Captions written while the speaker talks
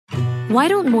Why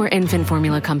don't more infant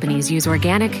formula companies use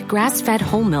organic, grass-fed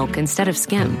whole milk instead of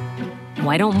skim?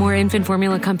 Why don't more infant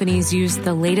formula companies use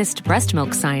the latest breast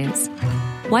milk science?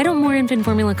 Why don't more infant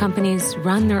formula companies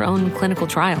run their own clinical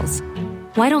trials?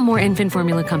 Why don't more infant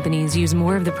formula companies use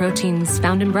more of the proteins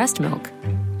found in breast milk?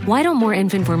 Why don't more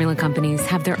infant formula companies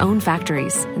have their own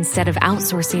factories instead of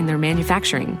outsourcing their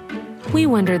manufacturing? We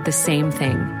wondered the same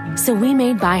thing. So we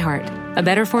made ByHeart, a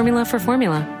better formula for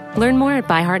formula. Learn more at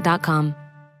byheart.com.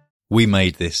 We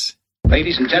made this.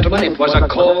 Ladies and gentlemen, it was a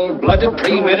cold-blooded,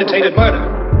 premeditated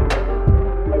murder.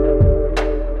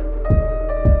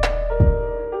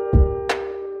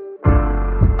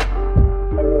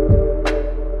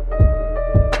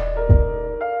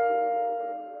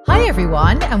 Hi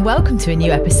everyone, and welcome to a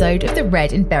new episode of the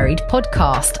Read and Buried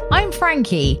podcast. I'm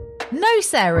Frankie. No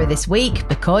Sarah this week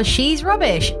because she's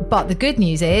rubbish, but the good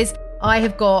news is I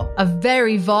have got a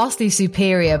very vastly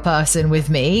superior person with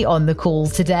me on the call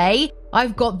today.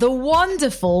 I've got the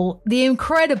wonderful, the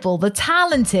incredible, the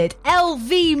talented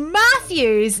LV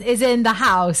Matthews is in the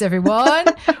house, everyone.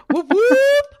 Whoop,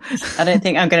 whoop. I don't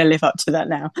think I'm going to live up to that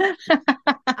now.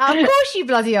 Of course you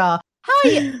bloody are. How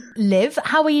are you, Liv?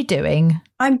 How are you doing?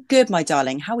 I'm good, my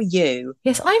darling. How are you?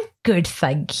 Yes, I'm good,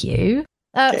 thank you.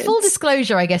 Full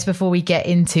disclosure, I guess, before we get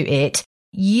into it,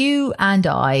 you and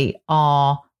I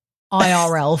are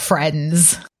IRL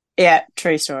friends. Yeah,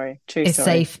 true story. It's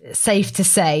safe to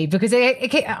say, because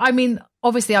I mean,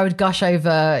 obviously I would gush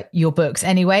over your books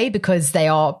anyway, because they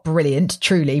are brilliant,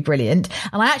 truly brilliant.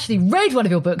 And I actually read one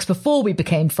of your books before we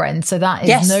became friends. So that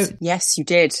is yes, you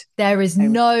did. There is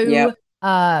no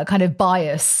kind of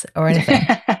bias or anything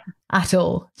at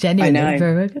all. Genuinely. I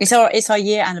know. It's our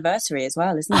year anniversary as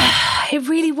well, isn't it? It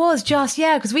really was just,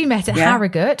 because we met at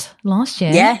Harrogate last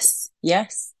year. Yes.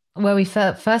 Where we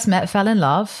first met, fell in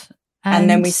love. And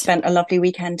then we spent a lovely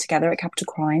weekend together at Capital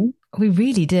Crime. We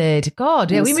really did. God,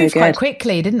 yeah, we moved quite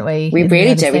quickly, didn't we? We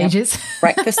really did. Stages. We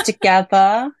had breakfast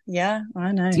together. Yeah,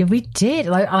 I know. Yeah, we did.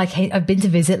 I've been to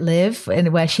visit Liv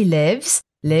and where she lives.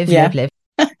 Live. And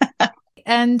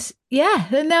and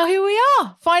now here we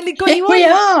are. Finally got you on. We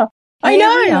are. I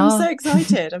know. I'm so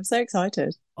excited. I'm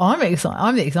the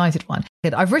excited one.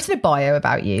 I've written a bio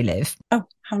about you, Liv. Oh,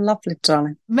 how lovely,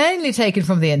 darling. Mainly taken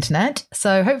from the internet,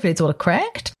 so hopefully it's all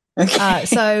correct. Okay.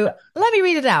 So let me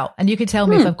read it out, and you can tell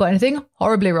me if I've got anything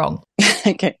horribly wrong.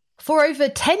 Okay. For over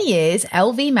 10 years,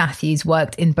 LV Matthews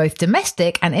worked in both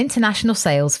domestic and international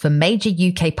sales for major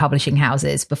UK publishing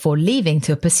houses before leaving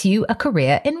to pursue a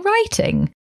career in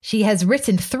writing. She has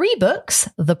written 3 books: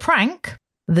 The Prank,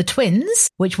 The Twins,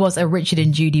 which was a Richard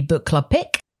and Judy book club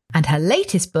pick, and her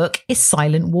latest book is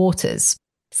Silent Waters.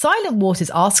 Silent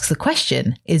Waters asks the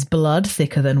question, is blood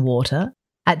thicker than water?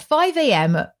 At 5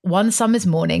 a.m. one summer's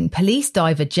morning, police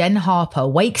diver Jen Harper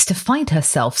wakes to find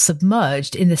herself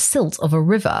submerged in the silt of a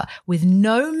river with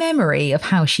no memory of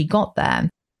how she got there.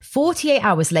 48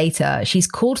 hours later, she's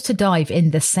called to dive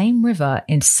in the same river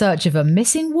in search of a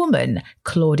missing woman,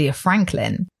 Claudia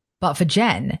Franklin. But for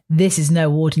Jen, this is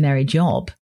no ordinary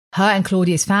job. Her and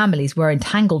Claudia's families were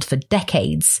entangled for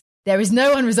decades. There is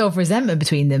no unresolved resentment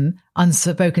between them,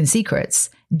 unspoken secrets.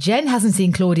 Jen hasn't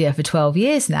seen Claudia for 12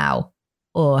 years now.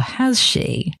 Or has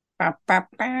she?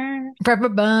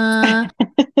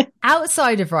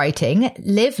 Outside of writing,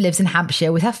 Liv lives in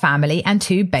Hampshire with her family and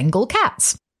 2 Bengal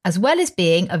cats. As well as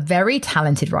being a very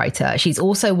talented writer, she's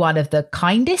also one of the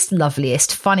kindest,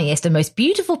 loveliest, funniest, and most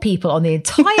beautiful people on the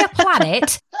entire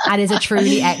planet, and is a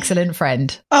truly excellent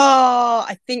friend. Oh,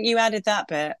 I think you added that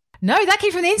bit. No, that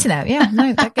came from the internet. Yeah,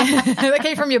 no, that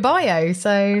came from your bio.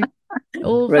 So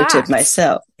all wrote facts. It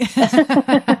myself.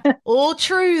 All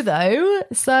true though.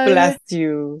 So bless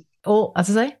you. Or,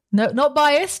 as I say, no, not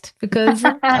biased, because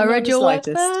I read your work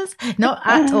first. Not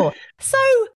at all. So,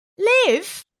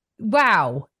 Liv,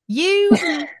 wow, you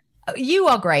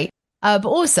are great. But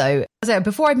also,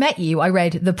 before I met you, I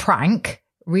read The Prank.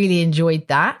 Really enjoyed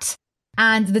that.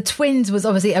 And The Twins was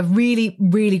obviously a really,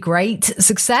 really great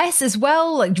success as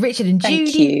well. Like Richard and Judy.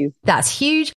 Thank you. That's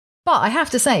huge. But I have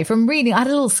to say, from reading, I had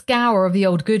a little scour of the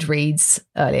old Goodreads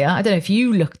earlier. I don't know if do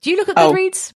you look at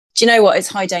Goodreads? Do you know what? It's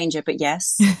high danger, but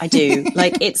yes, I do.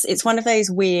 Like it's one of those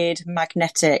weird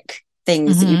magnetic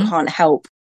things that you can't help.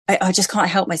 I just can't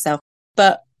help myself.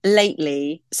 But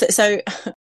lately, so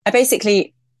I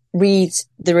basically read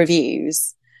the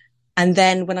reviews, and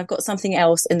then when I've got something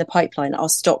else in the pipeline, I'll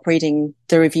stop reading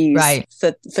the reviews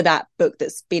for that book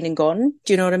that's been and gone.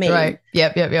 Do you know what I mean? Right.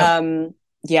 Yep.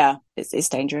 Yeah, it's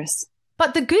dangerous.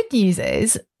 But the good news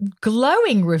is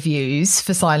glowing reviews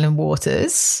for Silent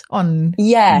Waters on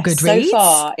Goodreads. So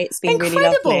far it's been incredible.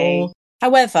 Really lovely.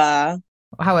 However,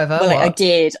 However, well, I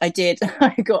did.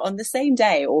 I got on the same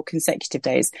day or consecutive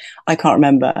days. I can't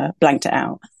remember. Blanked it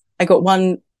out. I got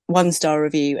one star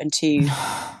review and two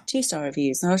star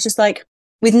reviews, and I was just like,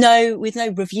 with no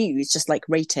reviews, just like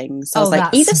ratings. So I was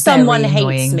like, either someone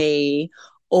hates me,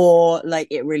 or like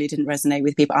it really didn't resonate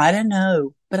with people. I don't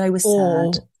know, but I was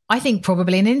sad. I think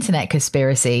probably an internet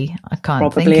conspiracy. I can't.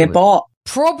 Probably a bot.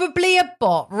 Probably a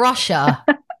bot. Russia.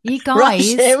 You guys.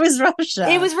 It was Russia.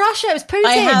 It was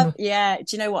Putin.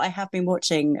 Do you know what? I have been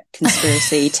watching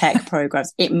conspiracy tech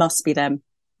programs. It must be them.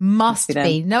 Must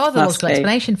be. No other logical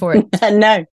explanation for it.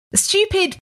 No.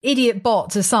 Stupid idiot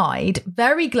bots aside,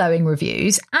 very glowing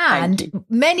reviews, and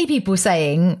many people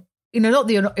saying, not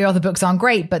that your other books aren't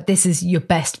great, but this is your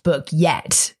best book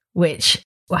yet, which...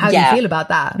 Well, how do you feel about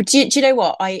that? But do you know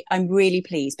what? I'm really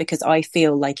pleased because I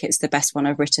feel like it's the best one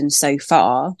I've written so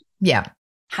far. Yeah.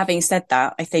 Having said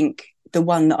that, I think the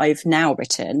one that I've now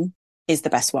written is the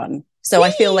best one. So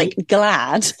I feel like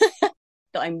glad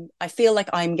that I feel like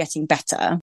I'm getting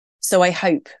better. So I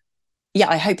hope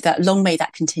that long may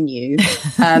that continue.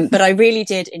 But I really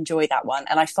did enjoy that one.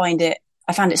 And I found it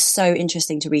so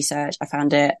interesting to research. I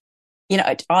found it,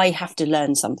 I have to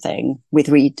learn something with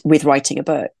writing a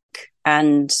book.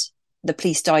 And the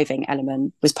police diving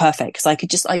element was perfect because I could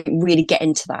just really get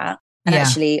into that. And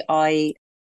actually I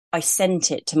sent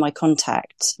it to my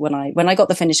contact when I got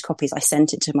the finished copies. I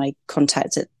sent it to my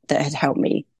contact that had helped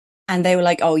me, and they were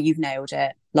like, "Oh, you've nailed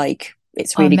it! Like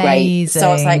it's really great." So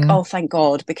I was like, "Oh, thank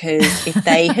God!" Because if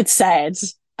they had said,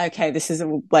 "Okay, this is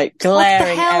like glaring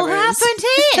what the hell errors. happened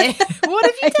here? What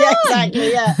have you done?" Yeah,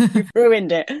 exactly. Yeah, you've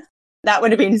ruined it. That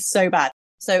would have been so bad.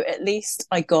 So at least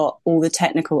I got all the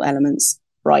technical elements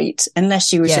right. Unless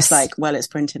she was just like, well, it's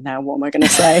printed now. What am I going to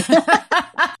say?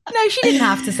 No, she didn't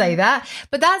have to say that.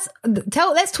 But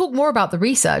let's talk more about the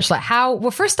research. Like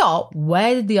first off,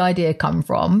 where did the idea come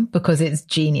from? Because it's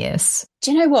genius.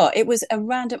 Do you know what? It was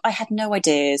I had no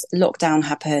ideas. Lockdown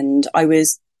happened. I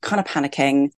was kind of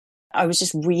panicking. I was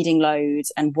just reading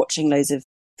loads and watching loads of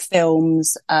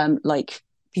films, like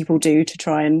people do to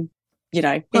try and,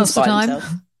 inspire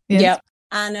themselves. Yeah.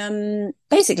 And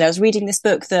basically I was reading this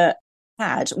book that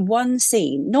had one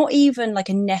scene, not even like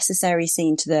a necessary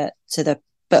scene to the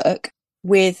book,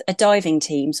 with a diving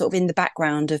team sort of in the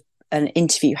background of an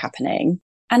interview happening.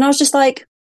 And I was just like,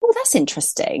 oh, that's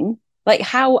interesting. Like,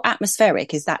 how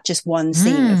atmospheric is that, just one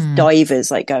scene of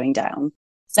divers like going down?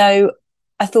 So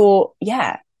I thought,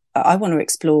 I want to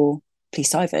explore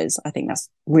police divers. I think that's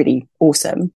really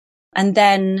awesome. And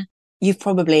then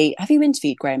have you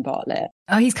interviewed Graham Bartlett?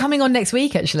 Oh, he's coming on next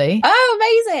week, actually.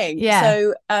 Oh, amazing. Yeah.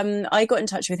 So I got in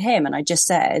touch with him and I just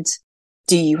said,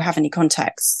 do you have any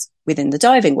contacts within the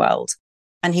diving world?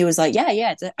 And he was like,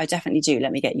 yeah, I definitely do.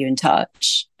 Let me get you in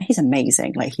touch. He's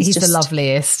amazing. Like he's just the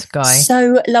loveliest guy.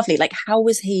 So lovely. Like, how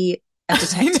was he a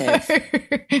detective?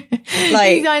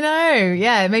 I know.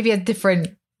 Yeah, maybe a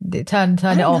different turn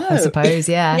it off, I suppose.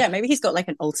 Yeah. Yeah, maybe he's got like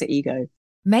an alter ego.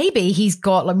 Maybe he's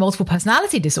got like multiple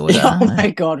personality disorder. Oh my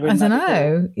God. I don't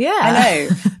know. Yeah. I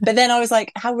know. But then I was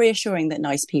like, how reassuring that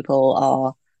nice people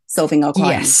are solving our crimes.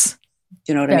 Yes.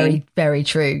 Do you know what I mean? Very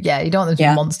true. Yeah. You don't want them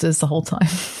to be monsters the whole time.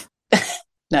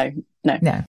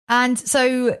 No. And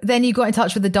so then you got in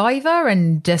touch with the diver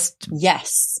and just...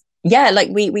 Yes. Yeah. Like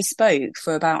we spoke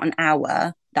for about an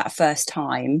hour that first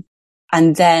time.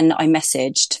 And then I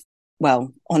messaged,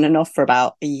 well, on and off for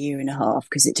about a year and a half,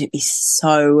 because it took me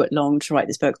so long to write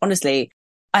this book. Honestly,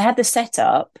 I had the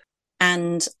setup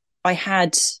and I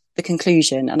had the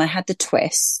conclusion and I had the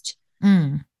twist.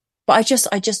 But I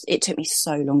just, it took me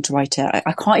so long to write it.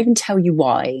 I can't even tell you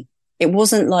why. It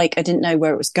wasn't like I didn't know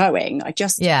where it was going. I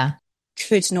just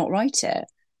could not write it.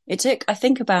 It took, I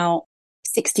think, about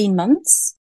 16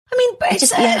 months. I mean,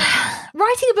 but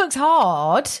writing a book's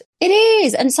hard. It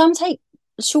is. And some take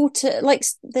shorter, like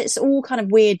it's all kind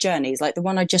of weird journeys. Like the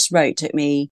one I just wrote took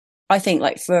me, I think,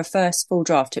 like for a first full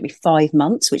draft, took me 5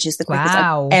 months, which is the quickest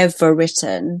I've ever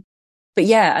written. But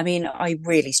yeah, I mean, I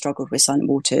really struggled with Silent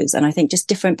Waters, and I think just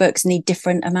different books need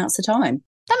different amounts of time.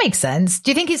 That makes sense.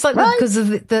 Do you think it's like because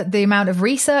of the amount of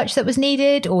research that was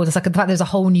needed, or just like the fact there's a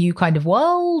whole new kind of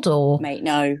world? Or mate,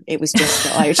 no, it was just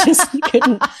that I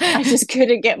just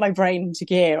couldn't get my brain into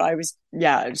gear. I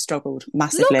struggled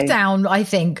massively. Lockdown, I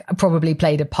think, probably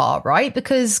played a part, right?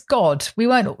 Because God,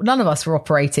 none of us were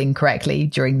operating correctly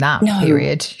during that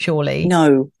period. Surely,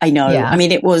 no, I know. Yeah. I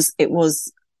mean, it was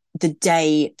the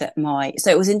day that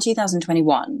it was in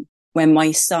 2021. When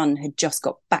my son had just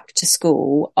got back to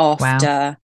school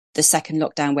after the second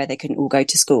lockdown where they couldn't all go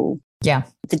to school. Yeah.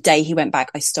 The day he went back,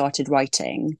 I started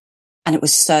writing, and it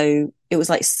was so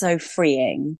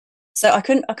freeing. So I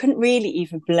couldn't really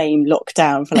even blame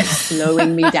lockdown for like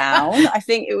slowing me down. I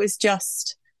think it was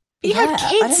just, You had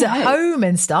kids at home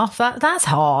and stuff. That's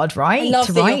hard, right? I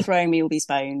love that you're throwing me all these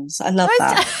bones. I love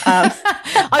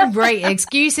that. I'm great.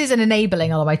 Excuses and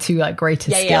enabling are my two like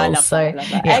greatest skills. I love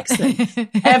that. Excellent.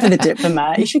 Ever the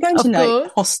diplomat. You should go into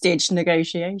like hostage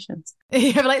negotiations.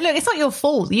 You're like, look, it's not your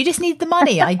fault. You just need the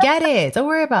money. I get it. Don't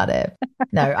worry about it.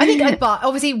 No, I think, but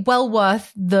obviously, well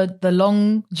worth the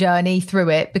long journey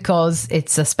through it because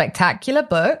it's a spectacular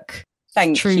book.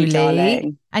 Thank you,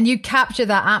 darling. And you capture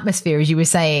that atmosphere, as you were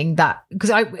saying, that because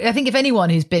I think if anyone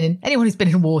who's been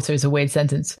in water is a weird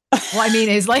sentence. What I mean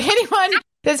is like anyone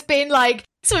that's been like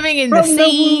swimming in the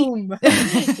sea.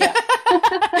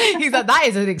 That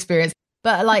is an experience.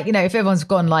 But like, you know, if everyone's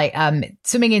gone like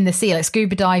swimming in the sea, like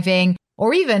scuba diving,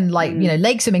 or even like, you know,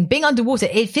 lake swimming, being underwater,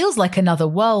 it feels like another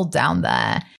world down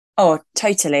there. Oh,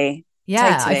 totally.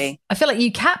 Yeah. Totally. I feel like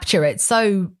you capture it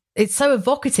so it's so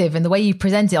evocative in the way you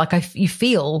present it. Like you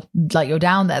feel like you're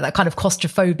down there, that kind of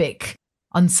claustrophobic,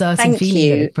 uncertain feeling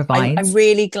that it provides. I'm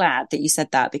really glad that you said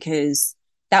that because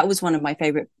that was one of my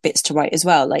favorite bits to write as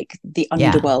well, like the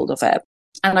underworld of it.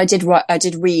 And I did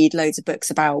read loads of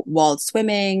books about wild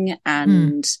swimming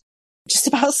and just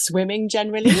about swimming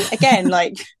generally. Again,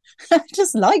 like I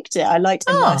just liked it. I liked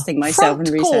immersing myself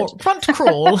in research. Front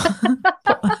crawl.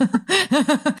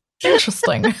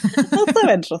 Interesting. That's so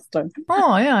interesting.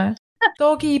 Oh, yeah.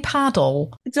 Doggy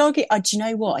paddle. Do you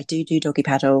know what? I do doggy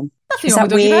paddle. Nothing Is wrong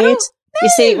that with doggy weird? paddle? No. You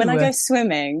see, when I go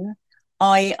swimming,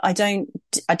 I don't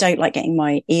like getting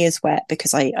my ears wet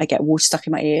because I get water stuck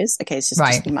in my ears. Okay, it's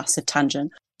just a massive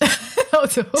tangent.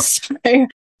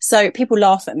 So people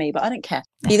laugh at me, but I don't care.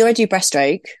 Either I do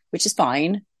breaststroke, which is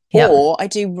fine, or I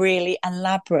do really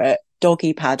elaborate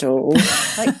doggy paddle,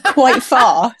 like quite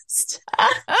fast.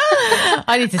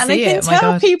 I need to see it. And I can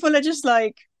tell people are just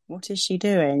like, what is she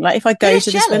doing? Like if I go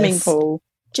to the swimming pool,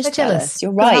 just jealous.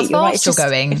 You're right. You're right. It's just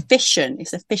efficient.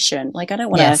 It's efficient. Like I don't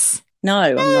want to. No,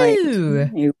 I'm like,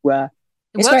 it works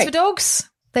great. For dogs.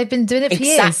 They've been doing it for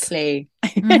years. Exactly.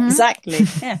 Exactly.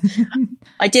 Yeah.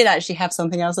 I did actually have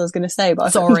something else I was going to say,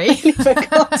 but sorry. I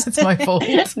forgot. It's my fault.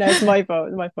 No, it's my fault.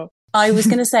 It's my fault. I was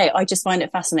going to say, I just find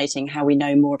it fascinating how we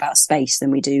know more about space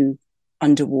than we do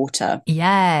underwater.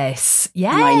 Yes.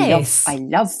 Yes. I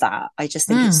love that. I just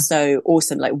think it's so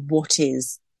awesome. Like, what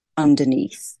is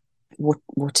underneath?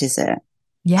 What is it?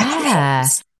 Yeah.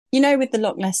 You know, with the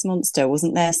Loch Ness Monster,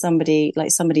 wasn't there somebody's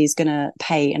going to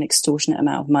pay an extortionate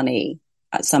amount of money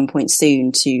at some point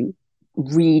soon to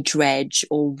re-dredge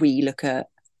or re-look at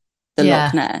the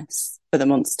Loch Ness for the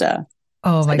monster?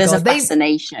 Oh my God. There's a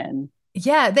fascination.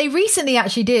 Yeah, they recently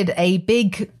actually did a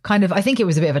big kind of, I think it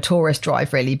was a bit of a tourist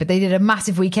drive really, but they did a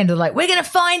massive weekend of like, we're going to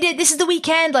find it. This is the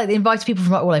weekend. Like they invited people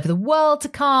from all over the world to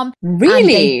come.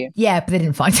 Really? But they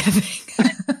didn't find anything.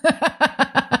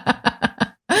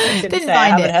 Didn't find I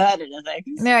haven't heard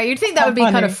anything. No, you'd think that would be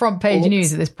kind of front page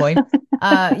news at this point.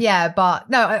 But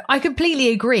no, I completely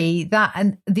agree that,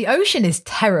 and the ocean is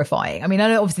terrifying. I mean, I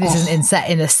know obviously this isn't set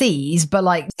in the seas, but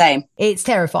like, same, it's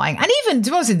terrifying. And even to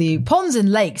be honest with you, ponds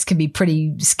and lakes can be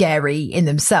pretty scary in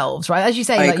themselves, right? As you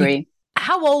say, I agree.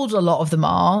 How old a lot of them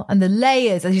are, and the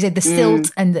layers, as you said, the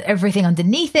silt and everything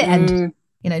underneath it, and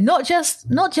you know, not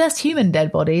just human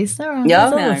dead bodies. There are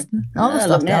other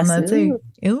stuff down there too.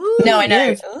 Ooh, no, I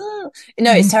know.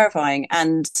 No, it's terrifying,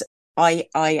 and I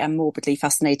am morbidly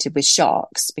fascinated with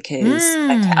sharks because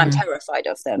I'm terrified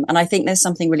of them, and I think there's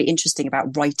something really interesting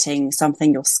about writing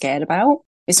something you're scared about.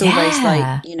 It's almost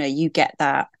like, you know, you get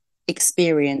that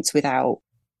experience without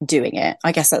doing it.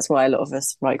 I guess that's why a lot of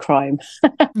us write crime.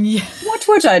 What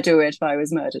would I do if I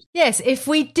was murdered? Yes, if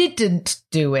we didn't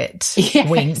do it. Yes,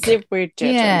 wink. If we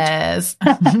didn't. Yes.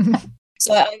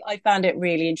 So I found it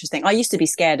really interesting. I used to be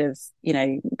scared of, you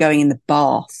know, going in the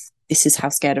bath. This is how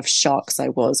scared of sharks I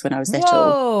was when I was little.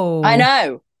 Whoa. I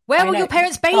know. Where were your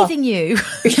parents bathing you?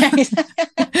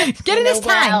 Get in this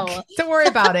tank. Don't worry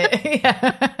about it.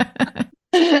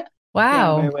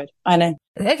 Wow. Yeah, I know.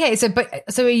 Okay, so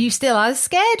are you still as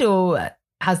scared, or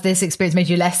has this experience made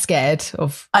you less scared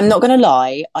of? I'm not going to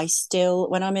lie. I still,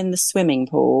 when I'm in the swimming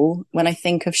pool, when I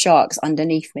think of sharks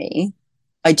underneath me,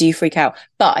 I do freak out.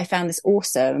 But I found this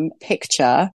awesome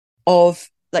picture of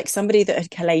like somebody that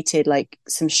had collated like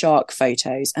some shark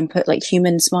photos and put like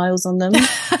human smiles on them.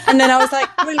 And then I was like,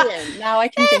 brilliant. Now I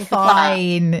can think of that.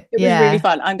 It was really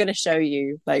fun. I'm going to show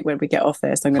you like when we get off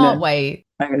this. Can't wait.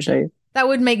 I'm going to show you. That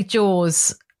would make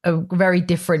Jaws a very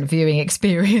different viewing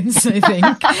experience, I think.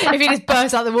 If he just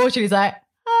bursts out the water and he's like,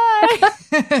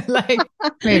 hi. Like,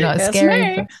 really not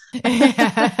scary.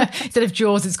 Instead of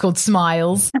Jaws, it's called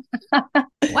Smiles.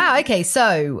 Wow. Okay.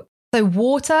 So So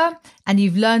water, and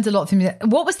you've learned a lot from it.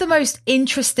 What was the most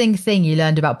interesting thing you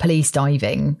learned about police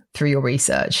diving through your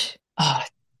research? Oh,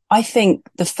 I think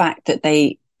the fact that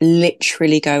they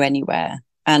literally go anywhere.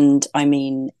 And I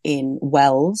mean, in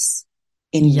wells,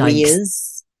 in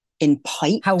weirs, in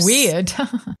pipes. How weird.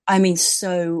 I mean,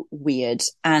 so weird.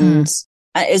 And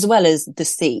as well as the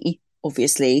sea,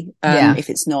 obviously, if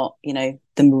it's not, the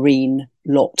marine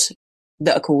lot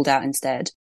that are called out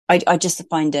instead. I just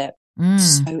find it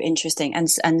so interesting and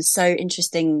so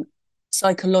interesting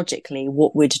psychologically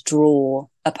what would draw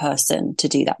a person to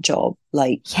do that job.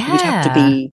 Like you'd have to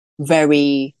be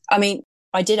very, I mean,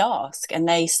 I did ask and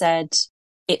they said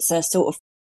it's a sort of,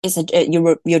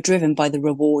 you're driven by the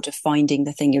reward of finding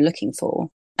the thing you're looking for.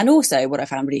 And also what I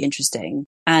found really interesting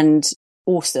and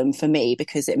awesome for me,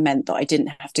 because it meant that I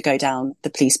didn't have to go down the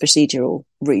police procedural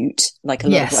route like a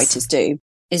lot of writers do,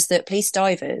 is that police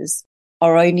divers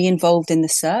are only involved in the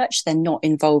search. They're not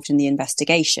involved in the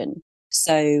investigation.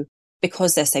 So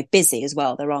because they're so busy as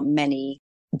well, there aren't many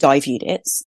dive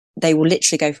units. They will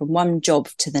literally go from one job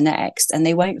to the next and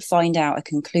they won't find out a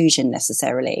conclusion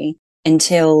necessarily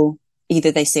until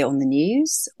either they see it on the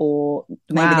news or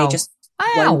maybe they just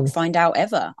won't find out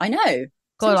ever. I know.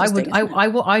 God,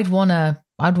 I'd want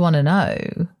to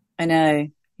know. I know.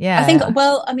 Yeah. I think,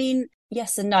 well, I mean,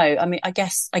 yes and no. I mean, I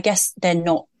guess they're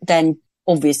not then.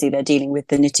 Obviously, they're dealing with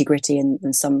the nitty gritty and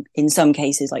in some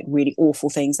cases, like really awful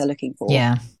things they're looking for.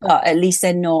 Yeah. But at least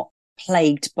they're not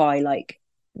plagued by like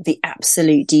the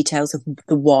absolute details of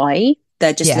the why.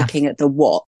 They're just looking at the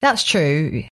what. That's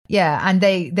true. Yeah. And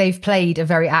they've played a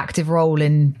very active role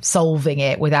in solving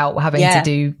it without having to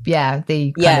do,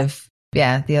 the kind of,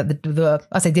 the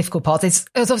I say difficult parts. It's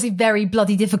obviously very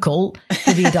bloody difficult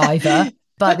to be a diver.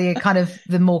 But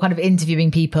the more kind of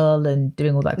interviewing people and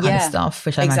doing all that kind of stuff,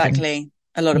 which I imagine.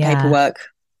 A lot of paperwork.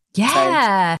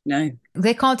 Yeah. So, no.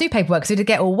 They can't do paperwork, so it'd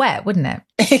get all wet, wouldn't it?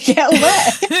 Get all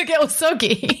wet. It'd get all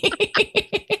soggy. Here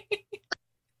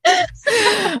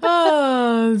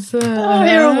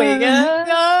we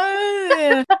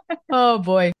go. Oh,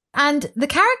 boy. And the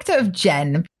character of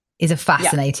Jen is a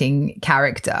fascinating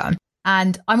character.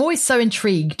 And I'm always so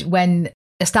intrigued when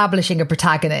establishing a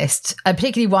protagonist, and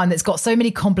particularly one that's got so many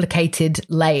complicated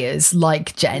layers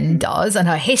like Jen does, and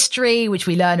her history, which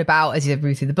we learn about as you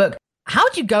read through the book. How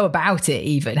do you go about it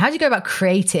even? How do you go about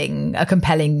creating a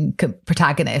compelling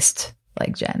protagonist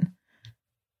like Jen?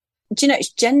 Do you know,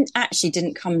 Jen actually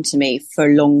didn't come to me for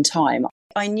a long time.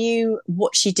 I knew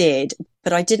what she did,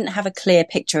 but I didn't have a clear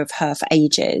picture of her for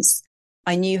ages.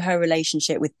 I knew her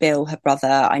relationship with Bill, her brother.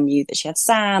 I knew that she had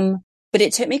Sam. But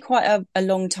it took me quite a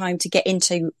long time to get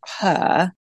into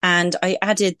her. And I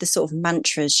added the sort of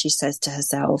mantras she says to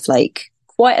herself, like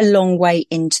quite a long way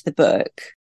into the book.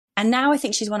 And now I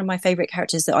think she's one of my favourite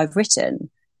characters that I've written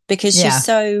because she's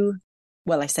so,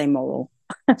 well, I say moral,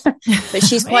 but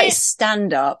she's quite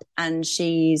stand up and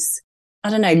she's, I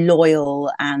don't know, loyal.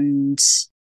 And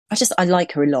I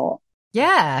like her a lot.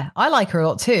 Yeah, I like her a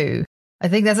lot too. I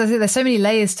think there's so many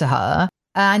layers to her.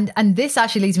 And this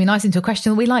actually leads me nice into a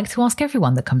question that we like to ask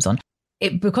everyone that comes on.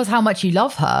 Because how much you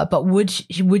love her, but would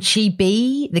she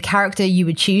be the character you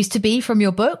would choose to be from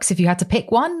your books if you had to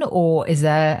pick one, or is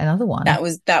there another one? That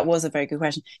was a very good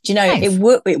question. Do you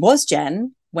know, it was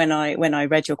Jen when I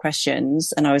read your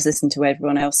questions and I was listening to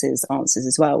everyone else's answers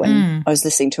as well when I was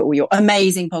listening to all your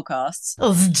amazing podcasts.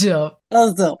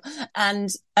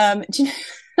 And do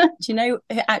you know,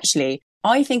 actually,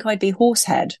 I think I'd be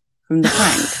Horsehead from The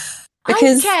Crank.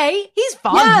 Because he's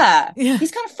fun. Yeah,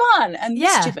 he's kind of fun and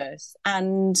mischievous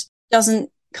and doesn't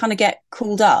kind of get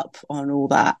called up on all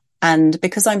that. And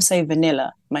because I'm so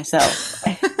vanilla myself,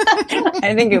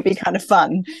 I think it would be kind of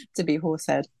fun to be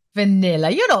Horsehead.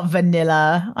 Vanilla? You're not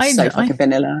vanilla. Fucking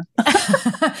vanilla.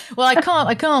 Well, I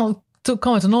can't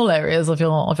comment on all areas of your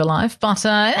life, but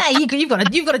you've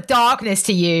got a darkness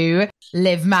to you,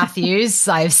 Liv Matthews.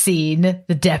 I've seen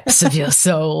the depths of your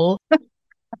soul.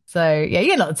 So, yeah,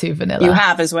 you're not too vanilla. You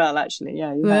have as well, actually.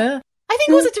 Yeah, you have. I think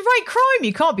also to write crime,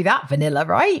 you can't be that vanilla,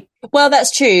 right? Well, that's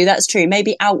true.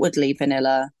 Maybe outwardly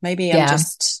vanilla. Maybe I'm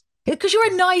just... Because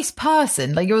you're a nice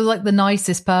person. Like, you're like the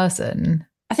nicest person.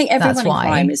 I think everyone in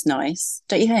crime is nice.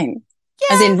 Don't you think?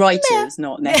 Yeah, as in writers,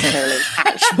 not necessarily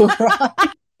actual crime.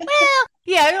 Well,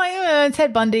 yeah, like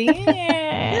Ted Bundy.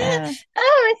 Yeah.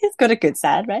 Oh, he's got a good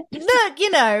side, right? Look,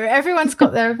 everyone's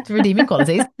got their redeeming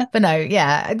qualities. But no,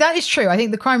 yeah, that is true. I think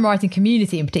the crime writing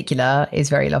community in particular is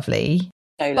very lovely.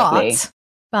 So lovely.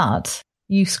 But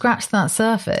you scratch that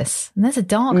surface and there's a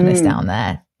darkness down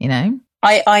there,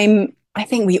 I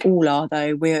think we all are,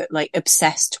 though. We're like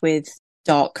obsessed with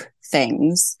dark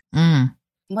things.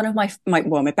 one of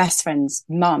my best friend's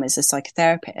mum is a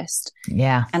psychotherapist.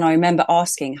 Yeah. And I remember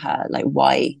asking her, like,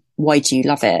 why do you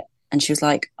love it? And she was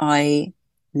like, I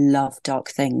love dark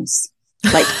things.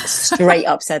 Like, straight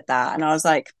up said that. And I was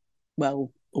like,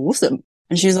 well, awesome.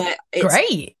 And she was like,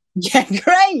 great. Yeah,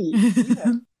 great.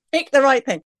 Pick the right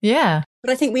thing. Yeah.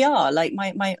 But I think we are. Like,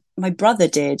 my brother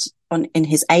did in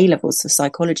his A levels for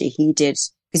psychology, he did,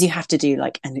 because you have to do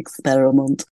like an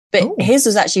experiment. But his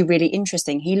was actually really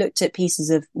interesting. He looked at pieces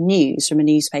of news from a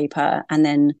newspaper and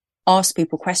then asked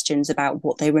people questions about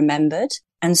what they remembered.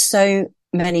 And so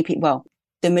many people, well,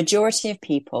 the majority of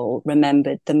people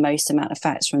remembered the most amount of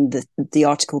facts from the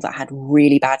article that had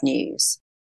really bad news,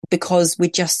 because we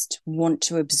just want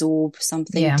to absorb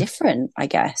something different, I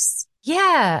guess.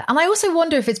 Yeah. And I also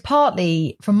wonder if it's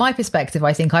partly, from my perspective,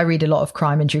 I think I read a lot of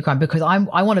crime and true crime because I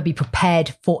want to be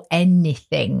prepared for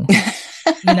anything.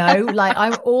 You know, like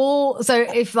so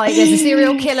if like there's a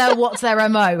serial killer, what's their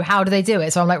MO? How do they do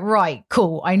it? So I'm like, right,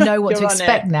 cool. I know what to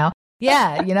expect now.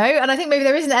 Yeah. You know, and I think maybe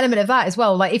there is an element of that as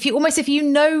well. Like if you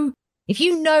know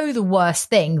the worst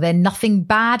thing, then nothing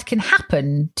bad can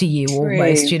happen to you. True.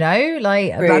 Almost, you know,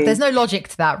 like there's no logic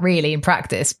to that really in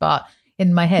practice, but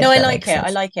in my head. No, I like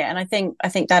it. And I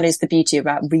think that is the beauty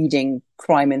about reading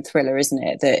crime and thriller, isn't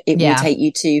it? That it will take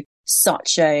you to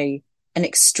such an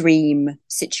extreme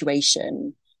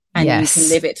situation and you can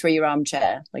live it through your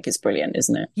armchair. Like, it's brilliant,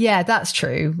 isn't it? Yeah, that's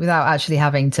true. Without actually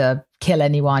having to kill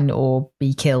anyone or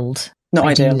be killed. Not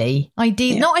ideally.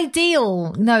 Yeah. Not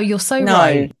ideal. No, you're so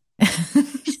right.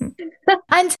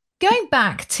 And going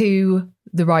back to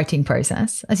the writing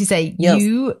process, as you say,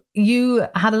 you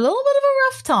had a little bit of a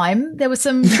rough time. There were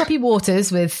some choppy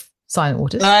waters with Silent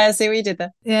Waters. I see what you did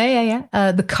there.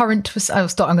 Yeah. The current was... I'm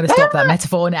going to stop that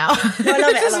metaphor now. No,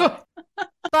 I love it.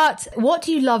 But what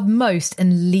do you love most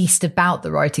and least about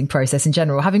the writing process in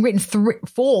general? Having written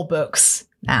 4 books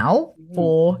now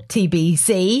for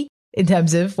TBC in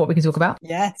terms of what we can talk about.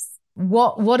 Yes.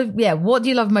 What do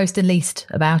you love most and least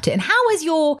about it? And how has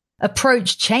your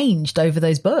approach changed over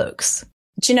those books?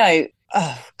 Do you know,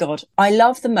 oh God, what I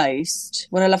love the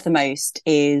most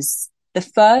is the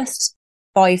first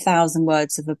 5,000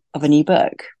 words of a new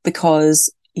book,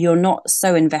 because you're not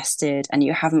so invested and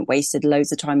you haven't wasted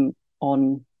loads of time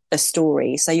on a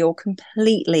story. So you're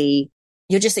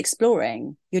just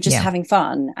exploring, you're just having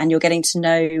fun, and you're getting to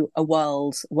know a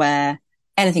world where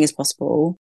anything is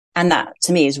possible. And that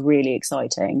to me is really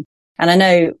exciting. And I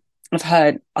know I've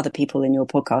heard other people in your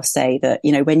podcast say that,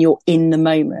 you know, when you're in the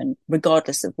moment,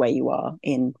 regardless of where you are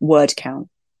in word count,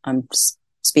 I'm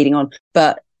speeding on,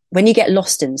 but when you get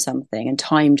lost in something and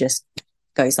time just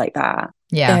goes like that,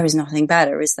 there is nothing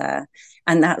better, is there?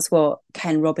 And that's what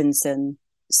Ken Robinson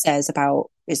says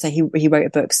about, so he wrote a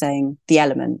book saying the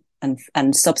element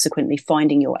and subsequently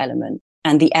finding your element.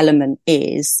 And the element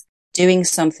is doing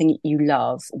something you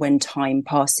love when time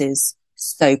passes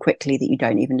so quickly that you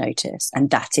don't even notice. And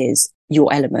that is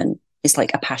your element. It's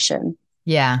like a passion.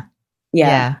 Yeah.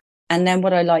 And then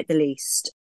what I like the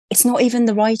least, it's not even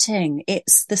the writing.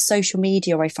 It's the social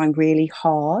media I find really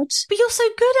hard. But you're so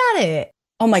good at it.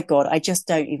 Oh my God, I just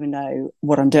don't even know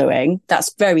what I'm doing.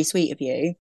 That's very sweet of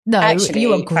you. No, actually,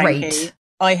 you are great.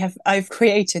 Frankly, I've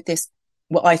created this,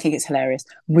 what I think is hilarious,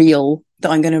 reel that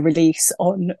I'm going to release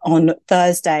on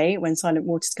Thursday when Silent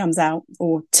Waters comes out,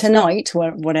 or tonight,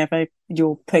 or whatever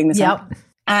you're putting this up.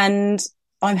 And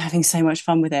I'm having so much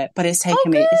fun with it, but it's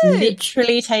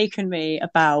literally taken me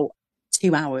about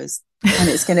 2 hours, and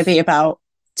it's going to be about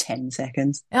 10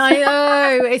 seconds. I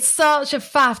know, it's such a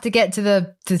faff to get to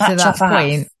that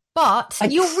point, but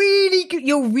you're really good.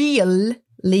 You're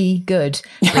really good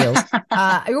reels.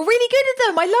 You're really good at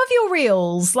them. I love your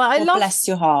reels. Like, bless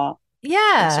your heart.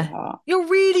 Yeah, you're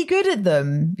really good at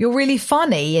them. You're really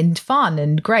funny and fun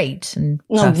and great and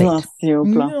perfect. Bless you.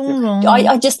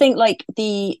 I just think like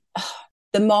the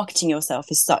marketing yourself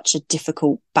is such a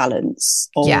difficult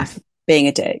balance of being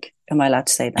a dick. Am I allowed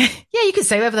to say that? Yeah, you can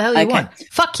say whatever the hell you want.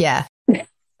 Fuck yeah.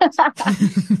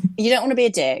 You don't want to be a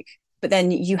dick, but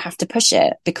then you have to push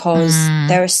it, because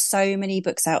there are so many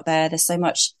books out there. There's so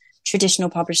much traditional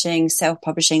publishing,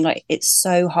 self-publishing. Like, it's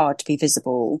so hard to be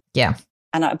visible. Yeah.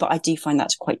 But I do find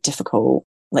that quite difficult,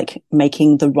 like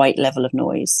making the right level of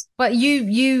noise. But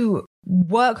you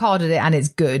work hard at it, and it's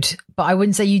good. But I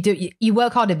wouldn't say you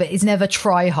work hard at it, but it's never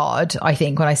try hard. I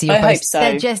think when I see your posts, hope so.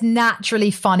 They're just naturally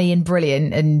funny and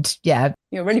brilliant. And yeah,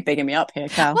 you're really bigging me up here,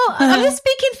 Cal. Well, I'm just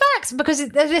speaking facts, because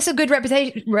there's just a good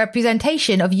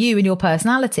representation of you and your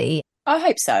personality. I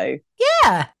hope so.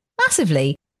 Yeah,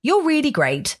 massively. You're really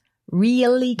great.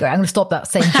 Really great. I'm going to stop that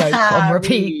same joke on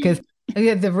repeat, because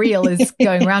the reel is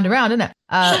going round and round, isn't it?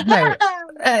 No,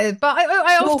 But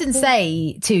I often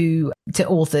say to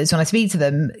authors when I speak to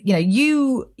them, you know,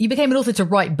 you became an author to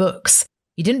write books.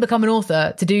 You didn't become an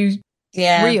author to do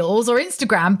reels or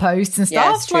Instagram posts and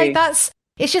stuff. Like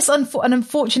it's just an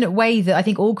unfortunate way that I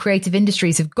think all creative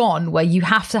industries have gone, where you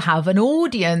have to have an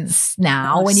audience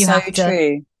now, and you have to.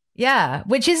 True. Yeah, that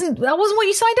wasn't what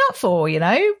you signed up for, you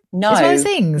know? No, it's one of those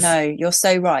things. No, you're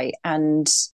so right. And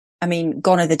I mean,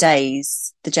 gone are the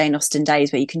days, the Jane Austen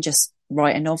days, where you can just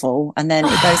write a novel and then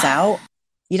it goes out.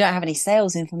 You don't have any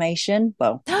sales information.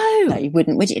 Well, no, you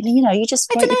wouldn't, would you? You know, you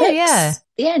just write your books. Yeah.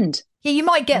 The end. Yeah, you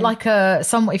might get like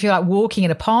if you're like walking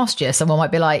in a pasture, someone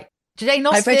might be like, Jane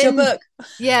Austen, I've read your book.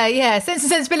 Yeah. Sense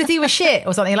and Sensibility was shit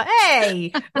or something. Like,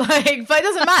 hey, like, but it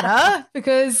doesn't matter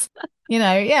because, you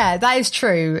know, that is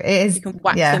true. It is. You can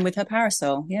whack them with her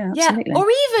parasol. Yeah, absolutely. Or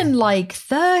even like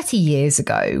 30 years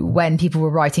ago when people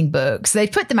were writing books,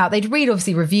 they'd put them out. They'd read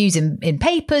obviously reviews in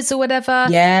papers or whatever.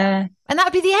 Yeah. And that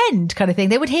would be the end kind of thing.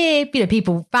 They would hear, you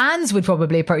know, fans would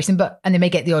probably approach them, and they may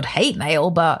get the odd hate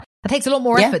mail, but that takes a lot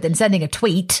more effort than sending a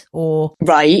tweet or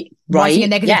writing a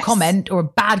negative comment or a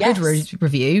bad good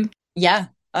review. Yeah,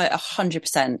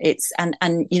 100%. It's and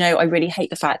you know, I really hate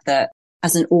the fact that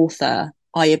as an author,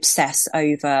 I obsess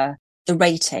over the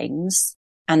ratings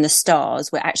and the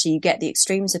stars, where actually you get the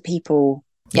extremes of people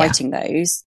writing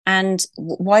those. And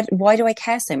why do I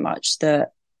care so much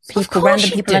that random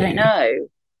people I don't know?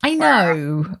 I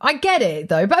know. I get it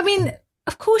though. But I mean,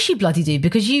 of course you bloody do,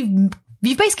 because you've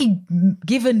basically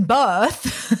given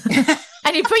birth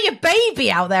and you put your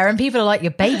baby out there and people are like, your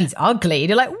baby's ugly. And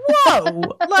you're like, whoa,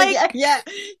 like, So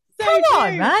come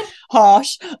on, man.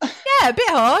 Harsh. Yeah, a bit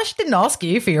harsh. Didn't ask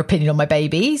you for your opinion on my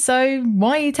baby. So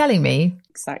why are you telling me?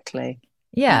 Exactly.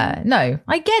 Yeah, no,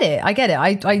 I get it.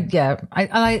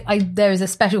 I there is a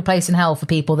special place in hell for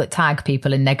people that tag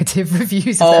people in negative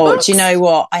reviews. Oh, do you know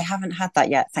what? I haven't had that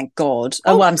yet. Thank God.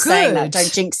 Well, I'm saying that.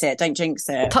 Don't jinx it.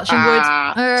 Touching wood.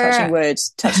 Touching wood.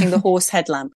 Touching the horse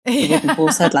headlamp. The wooden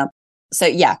horse headlamp. So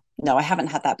yeah, no, I haven't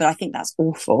had that, but I think that's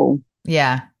awful.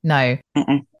 Yeah, no.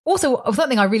 Mm-mm. Also,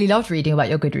 something I really loved reading about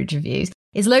your Goodreads reviews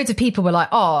is loads of people were like,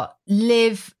 oh,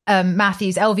 Liv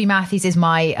Matthews, LV Matthews is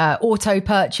my auto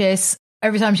purchase.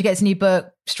 Every time she gets a new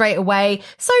book, straight away.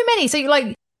 So many. So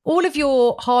like all of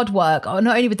your hard work, not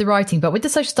only with the writing, but with the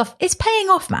social stuff, it's paying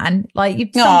off, man. Like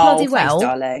you've done bloody well.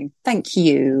 Thanks, darling. Thank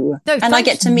you. No, and I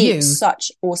get to meet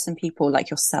such awesome people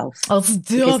like yourself. Oh,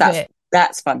 stop it.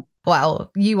 That's fun. Well,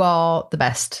 you are the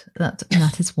best.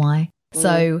 That is why.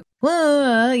 So,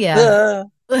 yeah.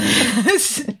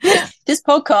 This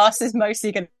podcast is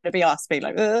mostly going to be us being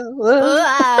like, yeah,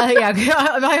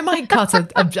 I might cut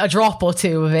a drop or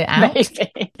two of it out.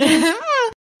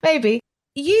 Maybe.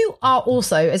 You are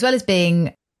also, as well as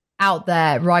being out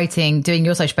there writing, doing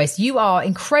your social posts, you are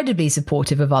incredibly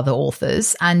supportive of other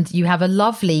authors, and you have a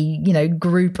lovely, you know,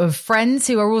 group of friends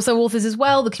who are also authors as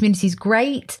well. The community's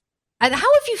great. And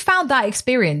how have you found that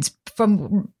experience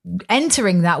from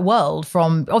entering that world,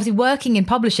 from obviously working in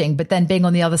publishing, but then being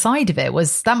on the other side of it?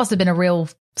 That must have been a real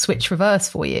switch reverse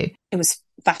for you. It was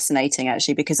fascinating,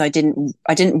 actually, because I didn't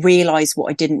realize what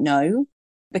I didn't know,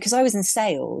 because I was in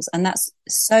sales, and that's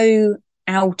so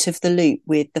out of the loop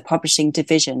with the publishing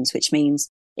divisions, which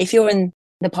means if you're in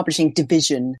the publishing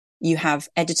division, you have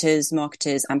editors,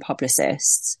 marketers, and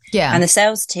publicists. Yeah. And the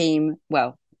sales team,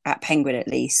 well, at Penguin at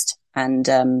least,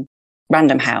 and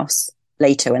Random House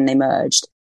later when they merged,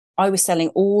 I was selling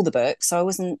all the books. So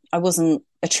I wasn't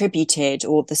attributed,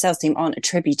 or the sales team aren't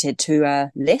attributed to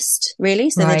a list really.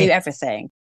 So they do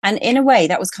everything. And in a way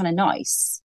that was kind of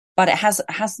nice, but it has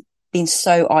been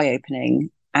so eye opening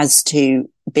as to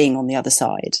being on the other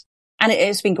side. And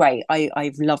it's been great.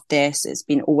 I've loved this. It's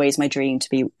been always my dream to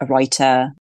be a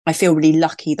writer. I feel really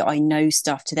lucky that I know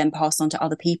stuff to then pass on to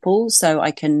other people. So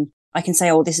I can say,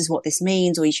 oh, this is what this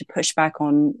means, or you should push back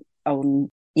on,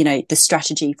 you know, the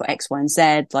strategy for X, Y, and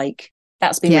Z. Like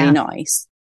that's been really nice.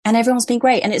 And everyone's been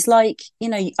great. And it's like, you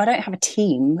know, I don't have a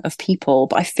team of people,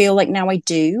 but I feel like now I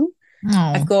do. Oh,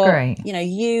 I've got, great. you know,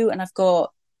 you, and I've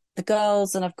got the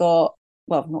girls, and I've got,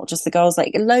 well, not just the girls,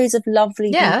 like loads of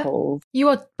lovely people. You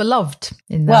are beloved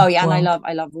in that. Well, yeah, world. and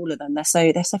I love all of them. They're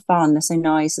so fun. They're so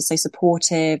nice. They're so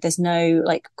supportive. There's no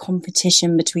like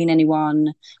competition between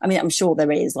anyone. I mean, I'm sure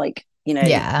there is, like, you know,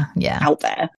 out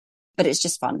there, but it's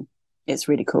just fun. It's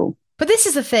really cool. But this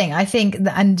is the thing, I think,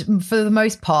 and for the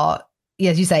most part,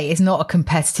 as you say, it's not a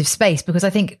competitive space, because I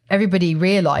think everybody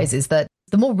realizes that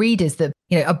the more readers that,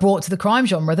 you know, are brought to the crime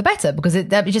genre, the better, because it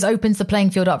just opens the playing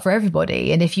field up for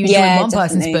everybody. And if you enjoy one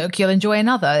person's book, you'll enjoy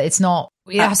another. It's not,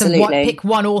 you have to pick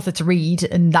one author to read,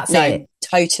 and that's it.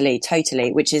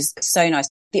 Totally, which is so nice.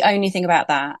 The only thing about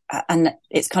that, and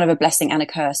it's kind of a blessing and a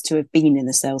curse to have been in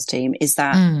the sales team, is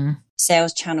that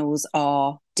sales channels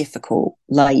are difficult.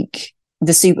 Like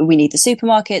we need the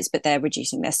supermarkets, but they're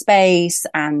reducing their space,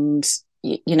 and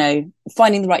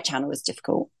finding the right channel is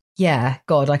difficult. Yeah,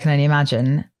 God, I can only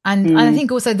imagine. And I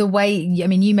think also the way, I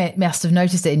mean, you must have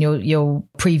noticed it in your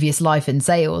previous life in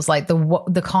sales, like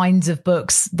the kinds of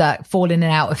books that fall in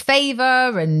and out of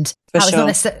favor, and how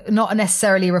it's not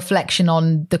necessarily a reflection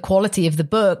on the quality of the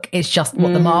book. It's just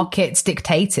what the market's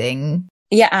dictating.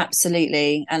 Yeah,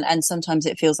 absolutely. And sometimes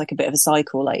it feels like a bit of a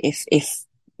cycle. Like if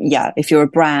you're a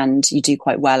brand, you do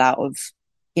quite well out of,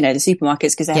 the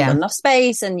supermarkets because they haven't got enough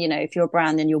space. And, if you're a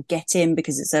brand, then you'll get in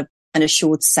because it's an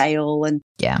assured sale. And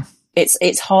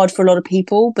it's hard for a lot of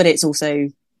people, but it's also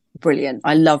brilliant.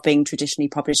 I love being traditionally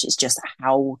published. It's just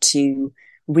how to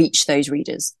reach those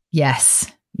readers.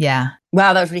 Yes. Yeah.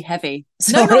 Wow, that was really heavy.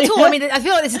 Sorry. No, not at all. I mean, I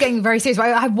feel like this is getting very serious.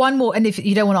 I have one more, and if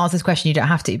you don't want to answer this question, you don't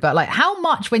have to. But like, how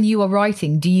much when you are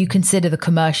writing do you consider the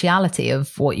commerciality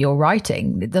of what you're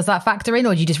writing? Does that factor in,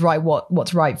 or do you just write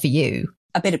what's right for you?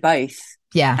 A bit of both.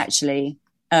 Yeah, actually.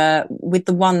 With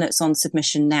the one that's on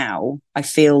submission now, I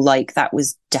feel like that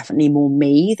was definitely more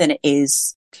me than it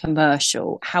is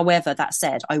commercial. However, that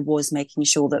said, I was making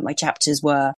sure that my chapters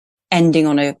were ending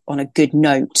on a good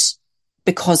note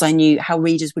because I knew how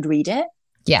readers would read it.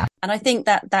 Yeah. And I think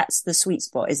that's the sweet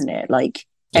spot, isn't it? Like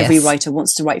every writer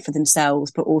wants to write for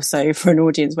themselves, but also for an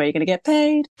audience where you're going to get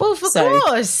paid. Well, of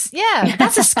course. Yeah.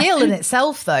 That's a skill in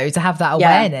itself, though, to have that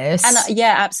awareness. And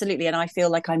absolutely. And I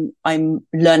feel like I'm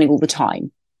learning all the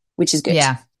time, which is good.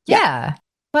 Yeah. Well,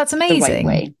 that's amazing. The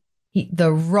right way.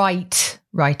 The right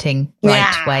writing,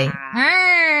 right way.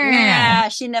 Yeah,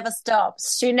 she never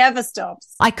stops.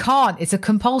 I can't. It's a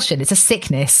compulsion. It's a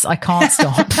sickness. I can't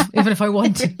stop, even if I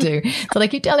wanted to. So I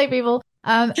keep telling people.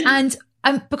 And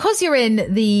because you're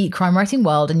in the crime writing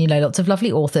world and you know lots of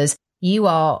lovely authors, you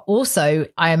are also,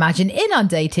 I imagine,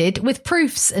 inundated with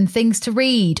proofs and things to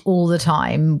read all the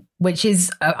time, which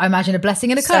is, I imagine, a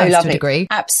blessing and a curse to a degree.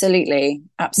 Absolutely.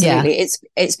 Yeah.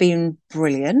 It's been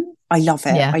brilliant. I love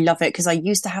it. Yeah. I love it because I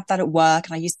used to have that at work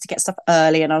and I used to get stuff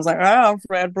early and I was like, I've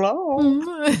read blog.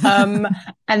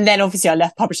 And then obviously I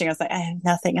left publishing. I was like, I have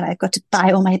nothing and I've got to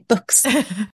buy all my books.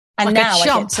 And like now I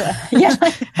get to,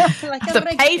 like, I have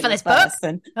to pay for this book.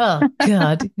 Oh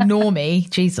God, normie,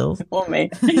 Jesus, normie.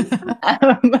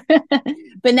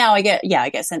 But now I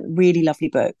get sent really lovely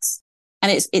books,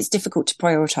 and it's difficult to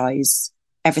prioritize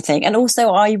everything. And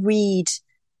also, I read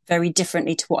very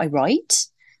differently to what I write.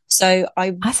 So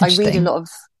I read a lot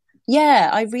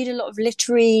of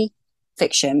literary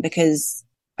fiction because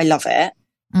I love it.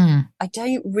 I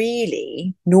don't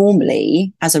really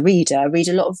normally, as a reader, read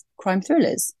a lot of crime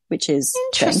thrillers, which is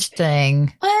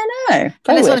interesting. I know.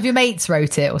 Unless one of your mates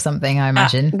wrote it or something, I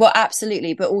imagine. Well,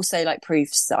 absolutely. But also like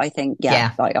proofs that I think,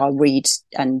 like I'll read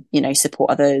and,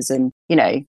 support others. And,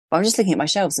 I'm just looking at my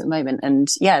shelves at the moment and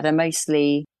they're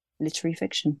mostly literary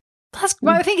fiction. That's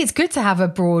right. I think it's good to have a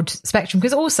broad spectrum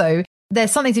because also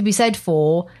there's something to be said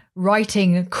for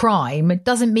writing crime. It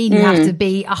doesn't mean you have to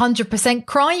be 100%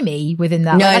 crimey within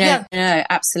that. No,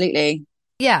 absolutely.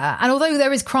 Yeah. And although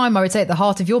there is crime, I would say, at the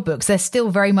heart of your books, there's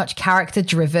still very much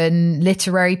character-driven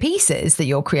literary pieces that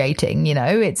you're creating.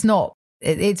 It's not,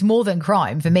 it's more than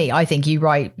crime for me. I think you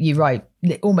write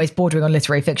almost bordering on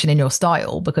literary fiction in your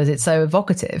style because it's so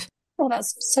evocative. Oh,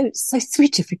 that's so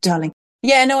sweet of you, darling.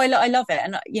 Yeah, no, I love it.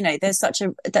 And, there's such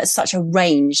a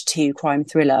range to crime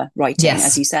thriller writing,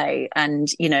 as you say. And,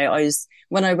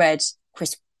 when I read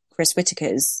Chris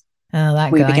Whitaker's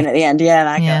We Begin at the End. Yeah,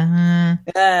 that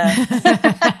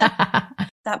guy.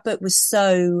 That book was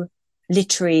so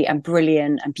literary and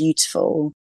brilliant and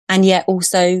beautiful and yet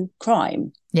also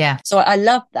crime. Yeah. So I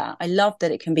love that. I love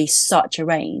that it can be such a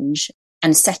range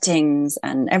and settings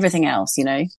and everything else,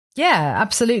 Yeah,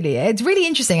 absolutely. It's really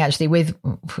interesting, actually, we're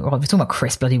talking about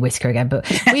Chris bloody Whitaker again, but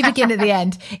We Begin at the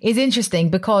End is interesting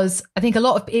because I think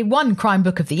it won Crime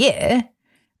Book of the Year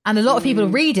and a lot of people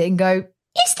read it and go,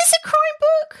 is this a crime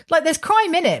book? Like there's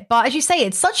crime in it. But as you say,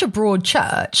 it's such a broad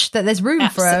church that there's room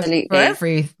for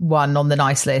everyone on the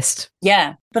nice list.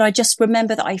 Yeah. But I just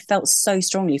remember that I felt so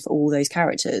strongly for all those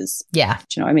characters. Yeah. Do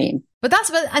you know what I mean? But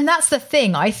that's the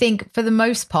thing. I think for the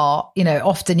most part,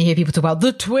 often you hear people talk about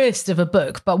the twist of a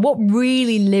book, but what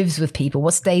really lives with people,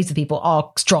 what stays with people are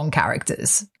strong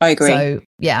characters. I agree. So,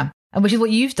 yeah. And which is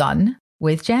what you've done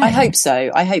with Jen. I hope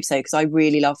so because I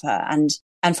really love her.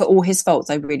 And for all his faults,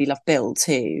 I really love Bill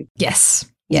too. Yes.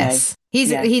 Yes.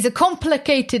 He's a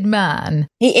complicated man.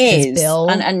 He is. Bill.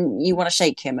 And you want to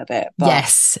shake him a bit. But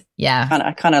yes. Yeah.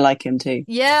 I kind of like him too.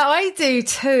 Yeah, I do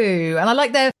too. And I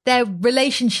like their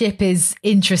relationship is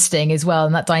interesting as well,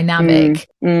 and that dynamic.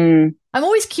 I'm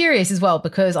always curious as well,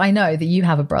 because I know that you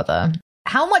have a brother.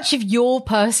 How much of your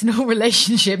personal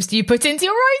relationships do you put into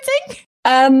your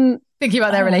writing? Thinking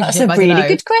about their relationship. That's a really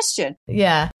good question.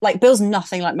 Yeah. Like, Bill's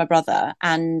nothing like my brother,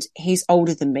 and he's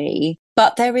older than me,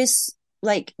 but there's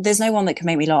no one that can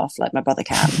make me laugh like my brother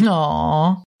can.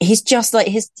 Aww. He's just like,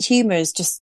 his humor is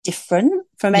just different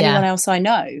from anyone else I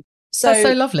know. So that's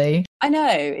so lovely. I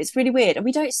know, it's really weird. And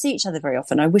we don't see each other very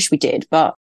often. I wish we did,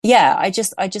 but yeah, I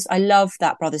love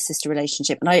that brother-sister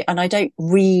relationship. And I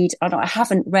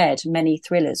haven't read many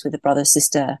thrillers with a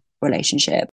brother-sister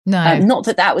relationship. No. Not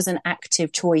that was an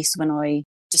active choice when I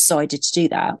decided to do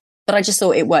that, but I just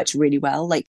thought it worked really well.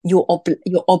 Like, you're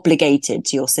obligated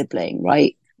to your sibling,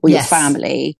 right? Or your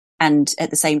family. And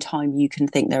at the same time, you can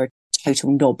think they're a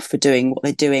total knob for doing what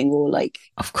they're doing, or like,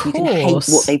 of course, you can hate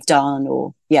what they've done,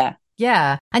 or Yeah.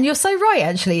 And you're so right,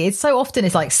 actually. It's so often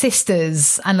it's like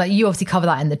sisters, and like you obviously cover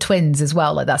that in the twins as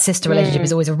well. Like, that sister relationship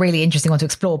is always a really interesting one to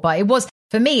explore. But it was,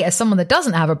 for me, as someone that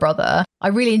doesn't have a brother, I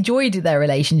really enjoyed their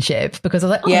relationship, because I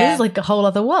was like, this is like a whole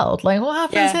other world. Like, what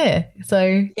happens here?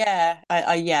 So I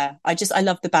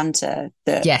love the banter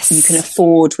that yes. you can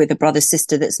afford with a brother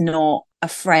sister that's not a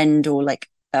friend or like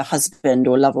a husband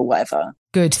or lover or whatever.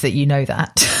 Good that you know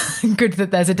that. Good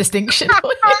that there's a distinction for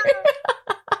you.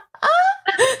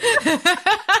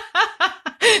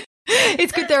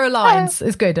 It's good there are lines.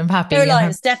 It's good. I'm happy. There are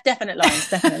lines. Definite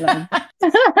lines.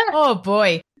 Oh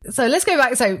boy. So let's go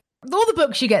back. So all the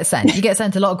books you get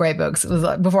sent a lot of great books. It was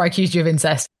like, before I accused you of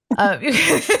incest. You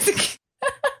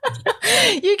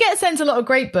get sent a lot of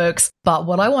great books, but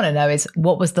what I want to know is,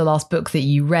 what was the last book that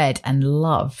you read and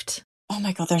loved? Oh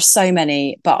my God, there's so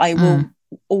many, but I will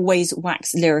always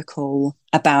wax lyrical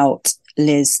about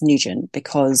Liz Nugent,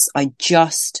 because I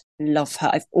just love her.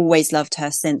 I've always loved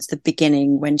her since the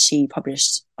beginning, when she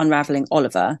published Unraveling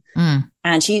Oliver.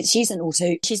 And she's an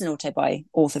auto by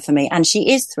author for me, and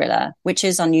she is thriller, which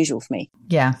is unusual for me.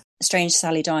 Yeah. Strange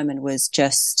Sally Diamond was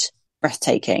just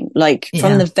breathtaking. Like,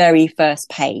 from the very first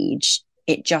page,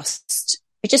 it just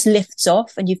lifts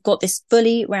off, and you've got this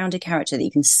fully rounded character that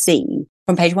you can see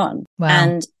from page one. Wow.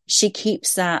 And she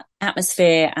keeps that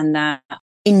atmosphere and that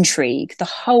intrigue the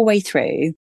whole way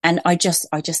through. And I just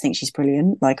think she's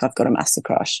brilliant. Like, I've got a massive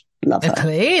crush. Love her.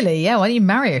 Clearly, yeah. Why don't you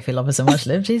marry her if you love her so much,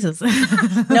 Liv? Jesus.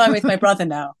 No, I'm with my brother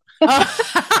now.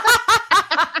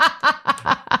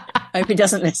 I hope he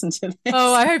doesn't listen to this.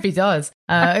 Oh, I hope he does.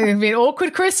 It'll be an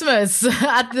awkward Christmas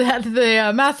at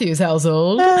the Matthews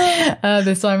household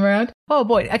this time around. Oh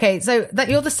boy. Okay, so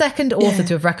you're the second author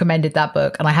to have recommended that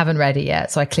book, and I haven't read it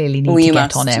yet, so I clearly need to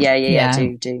get on it. Yeah.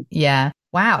 Do. Yeah.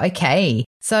 Wow. Okay.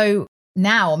 So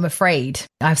now I'm afraid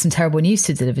I have some terrible news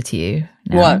to deliver to you.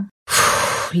 What?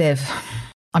 Liv,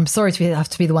 I'm sorry to have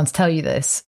to be the one to tell you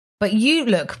this, but you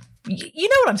know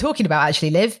what I'm talking about,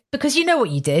 actually, Liv, because you know what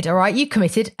you did, all right? You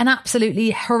committed an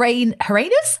absolutely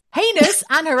heinous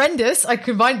and horrendous, I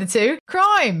combined the two,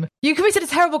 crime. You committed a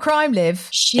terrible crime, Liv.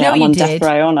 You know what you did. I'm on death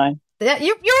row, aren't I?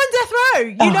 You're on death row.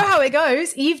 You know how it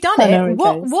goes. You've done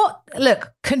it.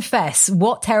 Look, confess.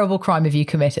 What terrible crime have you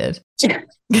committed?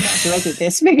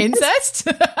 This incest?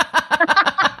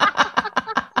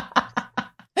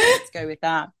 Let's go with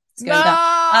that.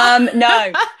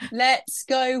 No, let's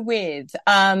go with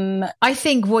I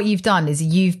think what you've done is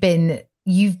you've been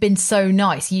so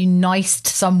nice. You niced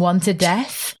someone to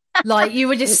death. Like, you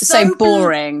were just so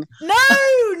boring. No,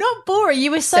 not boring.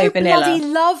 You were so bloody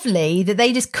lovely that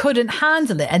they just couldn't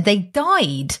handle it, and they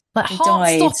died. Like,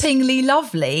 heart-stoppingly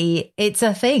lovely. It's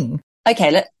a thing.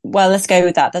 Okay, let's go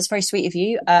with that. That's very sweet of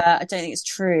you. I don't think it's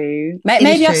true.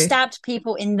 Maybe I stabbed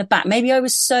people in the back. Maybe I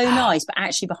was so nice, but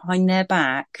actually behind their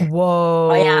back. Whoa.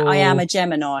 I am a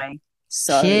Gemini.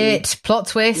 So shit, plot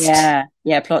twist. Yeah,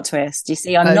 plot twist. You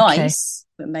see, I'm nice,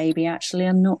 but maybe actually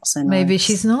I'm not so nice. Maybe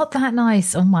she's not that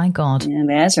nice. Oh my God. Yeah,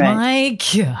 that's right. My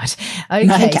God.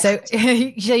 Okay, so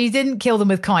you didn't kill them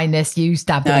with kindness. You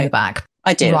stabbed them in the back.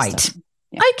 I did. Right.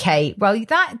 Yeah. Okay, well,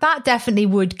 that definitely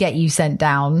would get you sent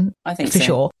down, I think, for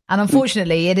sure. And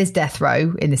unfortunately, it is death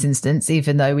row in this instance,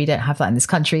 even though we don't have that in this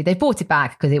country. They brought it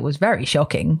back because it was very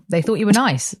shocking. They thought you were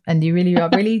nice, and you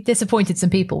really disappointed some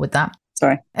people with that.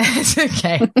 Sorry. It's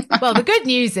okay. Well, the good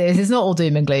news is it's not all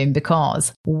doom and gloom,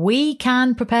 because we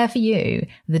can prepare for you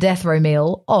the death row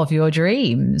meal of your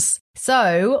dreams.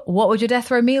 So what would your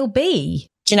death row meal be?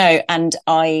 Do you know, and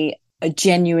I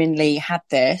genuinely had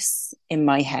this in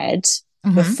my head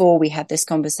before we had this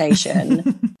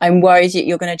conversation. I'm worried that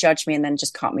you're going to judge me and then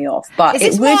just cut me off. But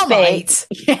Is it would Marmite?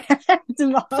 be. Yeah,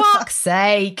 Fuck's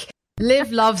sake.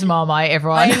 Liv loves Marmite,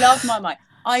 everyone. I love Marmite.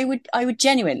 I would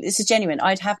genuine. This is genuine.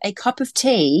 I'd have a cup of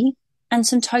tea and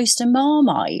some toast and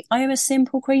Marmite. I am a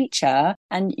simple creature,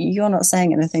 and you're not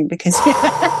saying anything because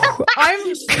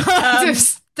I'm kind of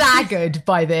staggered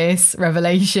by this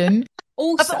revelation.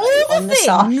 Also, of all on the the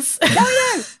things.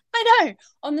 side, I know.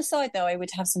 On the side, though, I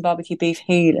would have some barbecue beef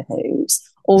hula hoops,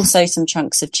 also some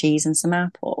chunks of cheese and some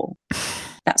apple.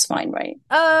 That's fine, right?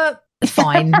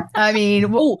 Fine. I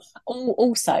mean,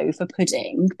 also for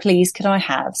pudding, please, could I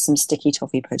have some sticky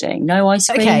toffee pudding? No ice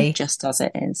cream, just as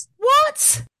it is.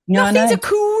 What? No, Nothing to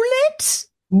cool it?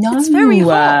 No, it's very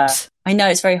hot. I know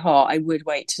it's very hot. I would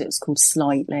wait till it was cooled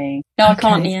slightly. No, I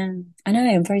can't. Yeah, I know.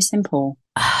 I'm very simple.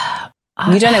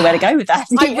 You don't know where to go with that.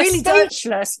 I really don't.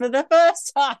 Speechless for the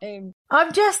first time.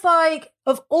 I'm just like,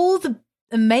 of all the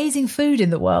amazing food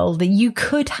in the world that you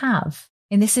could have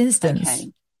in this instance.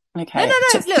 Okay. No.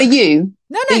 So look, for you.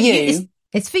 No. For you.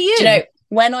 It's for you. Do you know,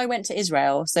 when I went to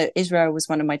Israel, so Israel was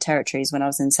one of my territories when I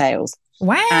was in sales.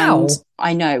 Wow. And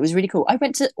I know, it was really cool. I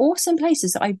went to awesome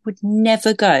places that I would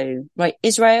never go. Right.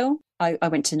 Israel. I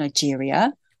went to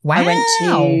Nigeria. Wow. I went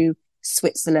to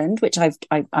Switzerland, which I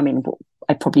mean,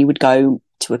 I probably would go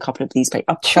to a couple of these places.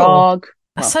 Prague.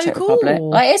 That's so cool.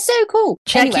 Like, it's so cool.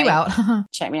 Check you out.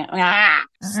 Check me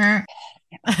out.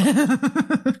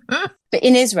 But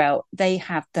in Israel, they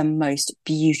have the most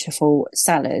beautiful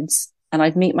salads. And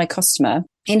I'd meet my customer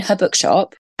in her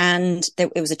bookshop, and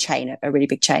it was a chain, a really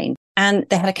big chain. And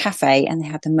they had a cafe, and they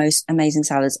had the most amazing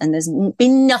salads. And there's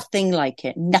been nothing like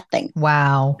it. Nothing.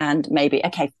 Wow. And maybe,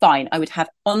 okay, fine. I would have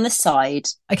on the side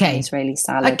an Israeli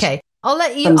salad. Okay. I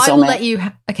will let you.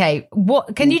 Okay.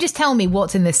 What can you just tell me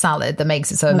what's in this salad that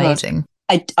makes it so amazing?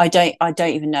 I don't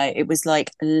even know. It was like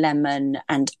lemon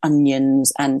and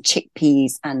onions and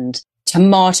chickpeas and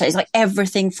tomato. It's like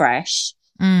everything fresh.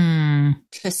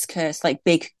 Couscous, like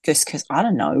big couscous. I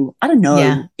don't know.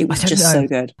 Yeah, it was just so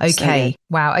good. Okay. So good.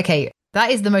 Wow. Okay.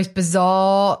 That is the most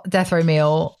bizarre death row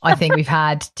meal I think we've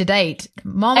had to date.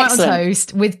 Marmite on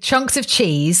toast with chunks of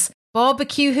cheese,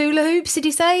 barbecue hula hoops, did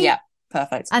you say? Yeah.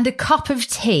 Perfect. And a cup of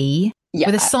tea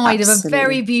with a side of a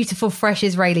very beautiful fresh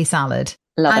Israeli salad.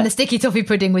 Love and it. A sticky toffee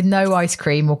pudding with no ice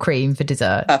cream or cream for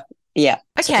dessert. Yeah.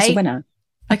 Okay. It's a winner.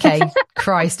 Okay.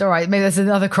 Christ. All right. Maybe there's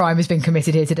another crime has been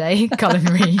committed here today.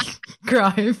 Culinary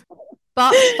crime.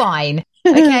 But fine.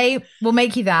 Okay. We'll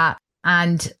make you that.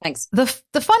 And thanks. The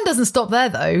fun doesn't stop there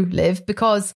though, Liv,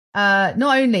 because not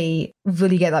only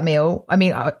will you get that meal, I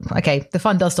mean, okay, the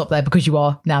fun does stop there because you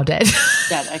are now dead.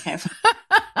 Dead, okay.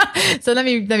 So let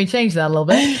me change that a little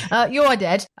bit. You are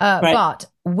dead, right. But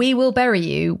we will bury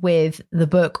you with the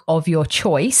book of your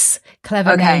choice.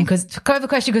 Clever name, clever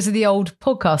question because of the old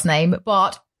podcast name.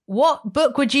 But what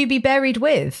book would you be buried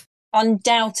with?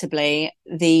 Undoubtedly,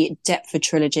 the Deptford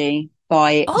trilogy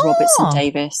by Robertson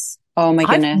Davies. Oh my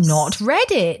goodness, I've not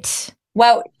read it.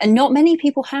 Well, and not many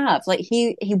people have. Like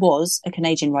he was a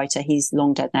Canadian writer. He's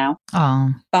long dead now.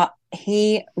 Oh, but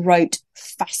he wrote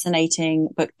fascinating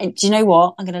book. And do you know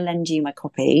what? I'm going to lend you my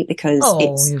copy because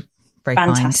it's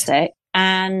fantastic.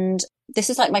 And this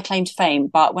is like my claim to fame.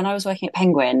 But when I was working at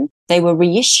Penguin, they were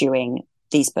reissuing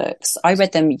these books. I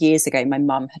read them years ago. My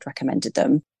mum had recommended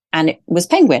them, and it was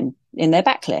Penguin in their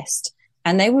backlist,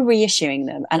 and they were reissuing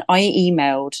them. And I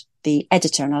emailed the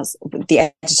editor, and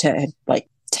the editor had like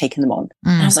taken them on.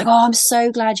 And I was like, oh, I'm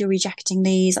so glad you're rejecting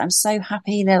these. I'm so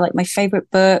happy. They're like my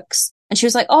favorite books. And she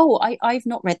was like, oh, I've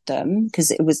not read them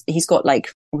because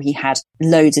he had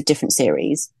loads of different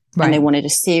series and they wanted a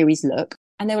series look.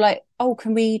 And they were like, oh,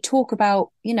 can we talk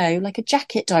about, like a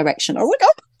jacket direction? Oh my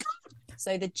God.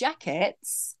 So the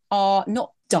jackets are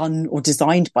not done or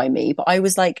designed by me, but I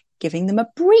was like giving them a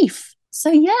brief. So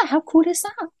yeah, how cool is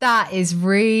that? That is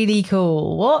really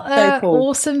cool. What a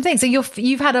awesome thing. So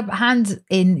you've had a hand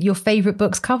in your favorite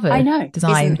book's cover. I know.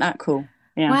 Design. Isn't that cool?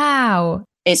 Yeah. Wow.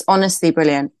 It's honestly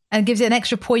brilliant. And gives it an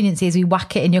extra poignancy as we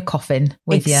whack it in your coffin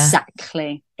with you.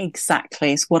 Exactly.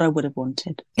 It's what I would have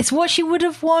wanted. It's what she would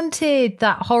have wanted.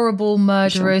 That horrible,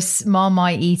 murderous,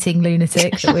 Marmite-eating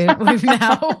lunatic that we've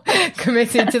now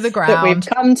committed to the ground. That we've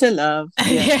come to love.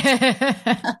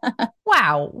 Yeah.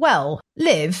 Wow. Well,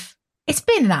 Liv, it's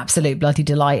been an absolute bloody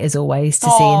delight, as always, to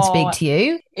see and speak to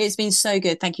you. It's been so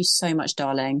good. Thank you so much,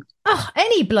 darling. Oh,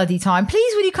 any bloody time.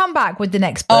 Please, will you come back with the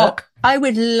next book? I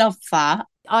would love that.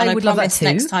 I would love that too.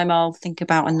 Next time I'll think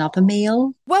about another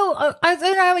meal. Well, I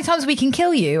don't know how many times we can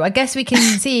kill you. I guess we can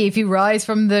see if you rise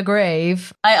from the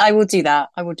grave. I will do that.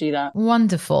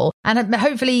 Wonderful. And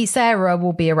hopefully Sarah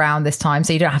will be around this time,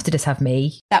 so you don't have to just have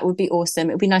me. That would be awesome.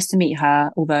 It would be nice to meet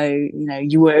her, although,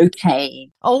 you were okay.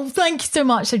 Oh, thank you so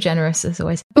much. So generous as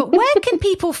always. But where can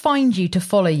people find you to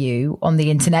follow you on the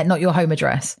internet, not your home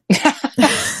address?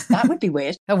 That would be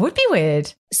weird. That would be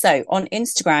weird. So on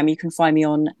Instagram, you can find me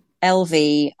on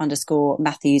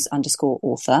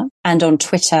LV_Matthews_author. And on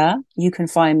Twitter, you can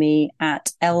find me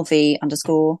at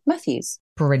LV_Matthews.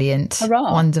 Brilliant.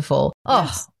 Hurrah. Wonderful.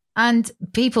 Yes. Oh, and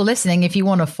people listening, if you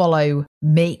want to follow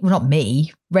me, well, not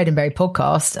me, Red and Berry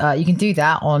Podcast, you can do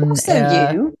that on... Also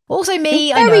you. Also me,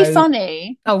 You're I know. very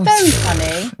funny. Oh, very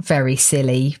funny. Very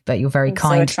silly, but you're very Also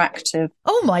kind. attractive.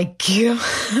 Oh my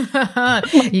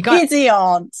God. You got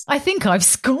Idiot. I think I've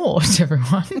scored,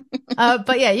 everyone.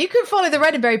 But yeah, you can follow the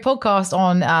Red and Berry Podcast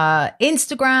on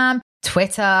Instagram,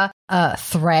 Twitter,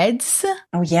 Threads.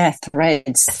 Oh yeah,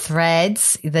 Threads.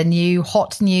 Threads, the new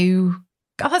hot new...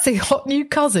 I say hot new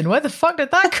cousin. Where the fuck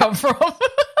did that come from?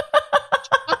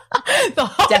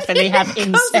 Definitely have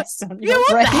incest on your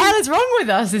what brain. the hell is wrong with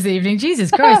us this evening? Jesus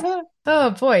Christ.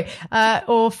 Oh boy.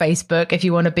 Or Facebook, if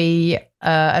you want to be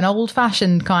an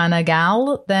old-fashioned kind of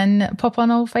gal, then pop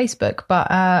on old Facebook.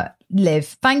 But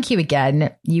Liv, thank you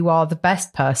again. You are the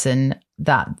best person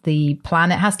that the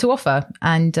planet has to offer.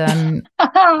 And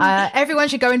everyone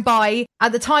should go and buy.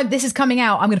 At the time this is coming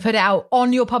out, I'm going to put it out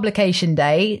on your publication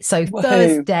day. So Woohoo.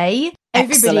 Thursday,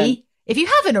 everybody, Excellent. if you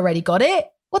haven't already got it,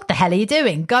 what the hell are you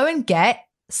doing? Go and get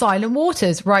Silent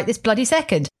Waters right this bloody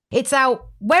second. It's out.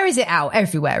 Where is it out?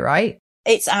 Everywhere, right?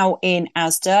 It's out in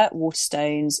Asda,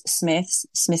 Waterstones,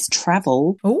 Smith's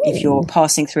Travel, Ooh. if you're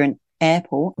passing through an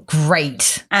airport,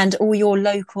 Great. and all your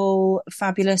local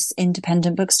fabulous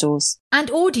independent bookstores. And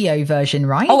audio version,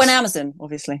 right? Oh, and Amazon,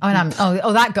 obviously. Oh, and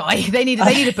that guy. They need a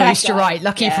boost. That You're guy. right.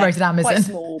 Lucky you Yeah, promoted Amazon. Quite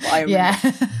small, but I remember. Yeah.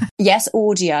 Yes,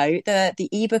 audio. The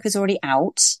ebook is already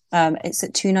out. It's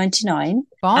at $2.99.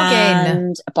 Bargain.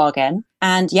 And a bargain.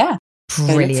 And yeah.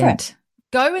 Brilliant.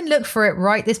 Go and look for it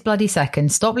right this bloody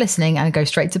second. Stop listening and go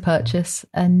straight to purchase.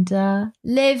 And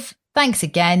Liv, thanks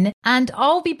again. And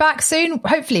I'll be back soon,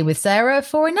 hopefully with Sarah,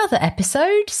 for another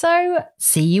episode. So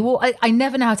see you all. I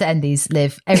never know how to end these,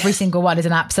 Liv. Every single one is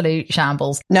an absolute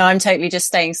shambles. No, I'm totally just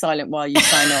staying silent while you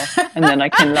sign off, and then I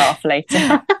can laugh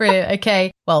later. Brilliant.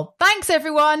 Okay. Well, thanks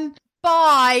everyone.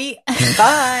 Bye.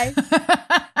 Bye.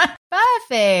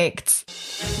 Perfect.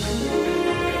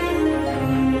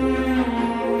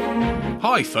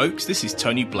 Hi folks, this is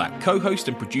Tony Black, co-host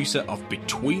and producer of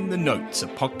Between the Notes, a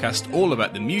podcast all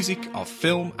about the music of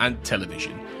film and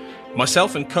television.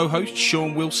 Myself and co-host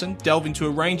Sean Wilson delve into a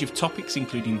range of topics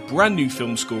including brand new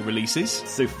film score releases.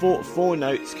 So four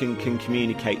notes can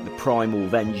communicate the primal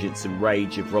vengeance and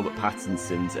rage of Robert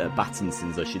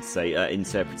Pattinson's I should say,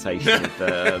 interpretation of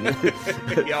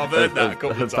Yeah, I've heard that a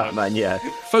couple of times. Batman, yeah.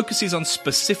 Focuses on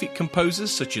specific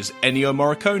composers such as Ennio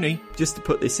Morricone. Just to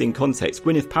put this in context,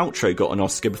 Gwyneth Paltrow got an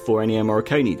Oscar before Ennio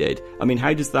Morricone did. I mean,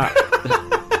 how does that...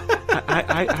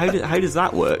 How does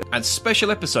that work? And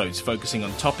special episodes focusing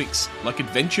on topics like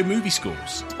adventure movie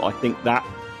scores. I think that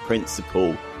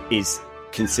principle is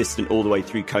consistent all the way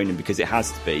through Conan because it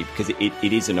has to be, because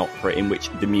it is an opera in which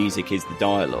the music is the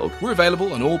dialogue. We're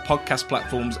available on all podcast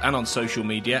platforms and on social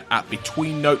media at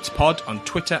Between Notes Pod on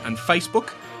Twitter and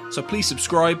Facebook. So please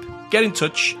subscribe, get in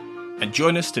touch, and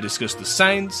join us to discuss the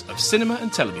sounds of cinema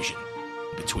and television.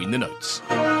 Between the Notes.